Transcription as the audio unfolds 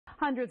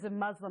Hundreds of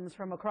Muslims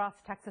from across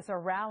Texas are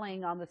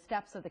rallying on the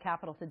steps of the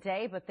Capitol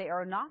today, but they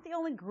are not the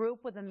only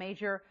group with a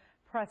major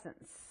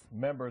presence.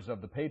 Members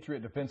of the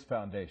Patriot Defense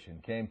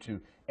Foundation came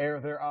to air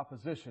their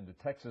opposition to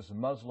Texas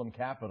Muslim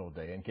Capital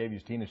Day. And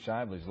KVU's Tina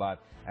Shively is live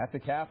at the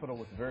Capitol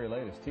with the very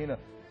latest. Tina,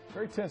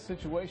 very tense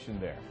situation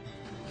there.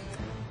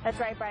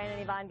 That's right, Brian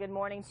and Yvonne. Good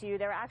morning to you.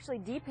 There are actually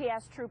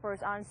DPS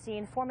troopers on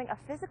scene forming a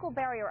physical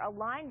barrier, a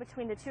line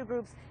between the two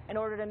groups in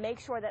order to make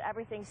sure that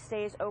everything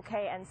stays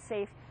okay and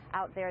safe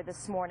out there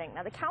this morning.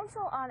 Now, the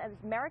Council on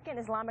American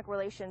Islamic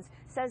Relations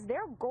says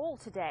their goal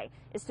today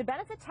is to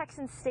benefit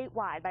Texans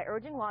statewide by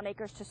urging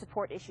lawmakers to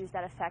support issues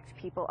that affect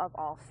people of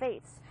all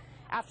faiths.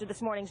 After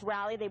this morning's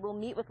rally, they will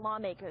meet with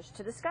lawmakers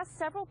to discuss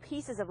several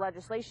pieces of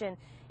legislation,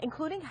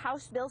 including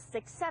House Bill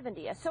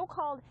 670, a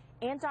so-called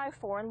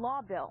anti-foreign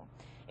law bill.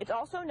 It's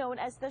also known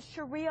as the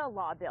Sharia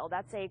law bill.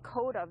 That's a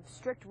code of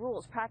strict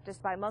rules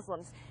practiced by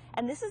Muslims.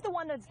 And this is the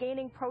one that's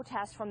gaining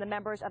protest from the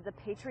members of the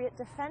Patriot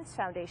Defense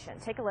Foundation.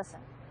 Take a listen.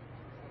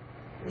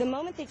 The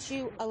moment that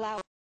you allow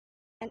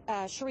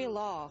Sharia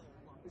law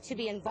to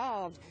be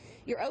involved,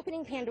 you're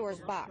opening Pandora's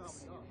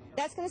box.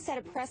 That's going to set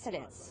a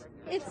precedence.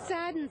 It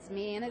saddens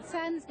me, and it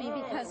saddens me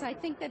because I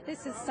think that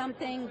this is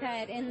something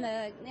that in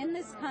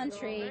this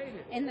country,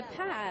 in the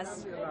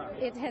past,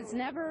 it has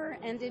never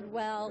ended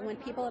well when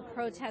people have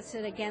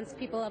protested against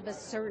people of a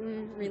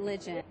certain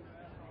religion.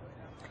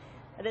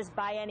 This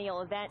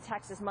biennial event,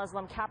 Texas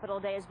Muslim Capital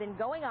Day, has been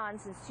going on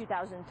since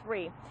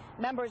 2003.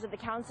 Members of the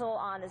Council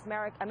on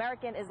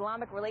American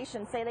Islamic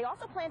Relations say they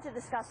also plan to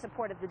discuss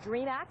support of the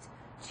DREAM Act,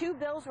 2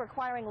 bills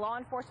requiring law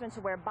enforcement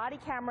to wear body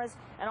cameras,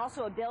 and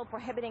also a bill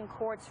prohibiting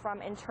courts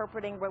from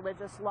interpreting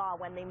religious law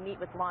when they meet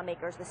with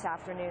lawmakers this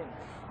afternoon.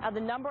 Now, the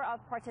number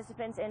of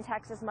participants in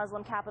Texas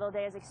Muslim Capital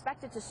Day is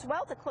expected to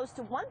swell to close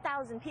to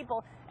 1,000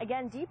 people.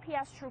 Again,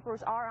 DPS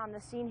troopers are on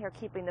the scene here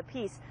keeping the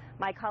peace.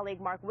 My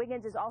colleague Mark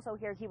Wiggins is also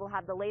here. He will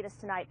have the latest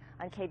tonight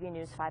on KVU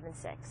News 5 and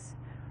 6.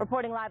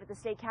 Reporting live at the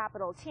state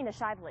capitol, Tina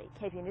Shively,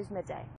 KVU News Midday.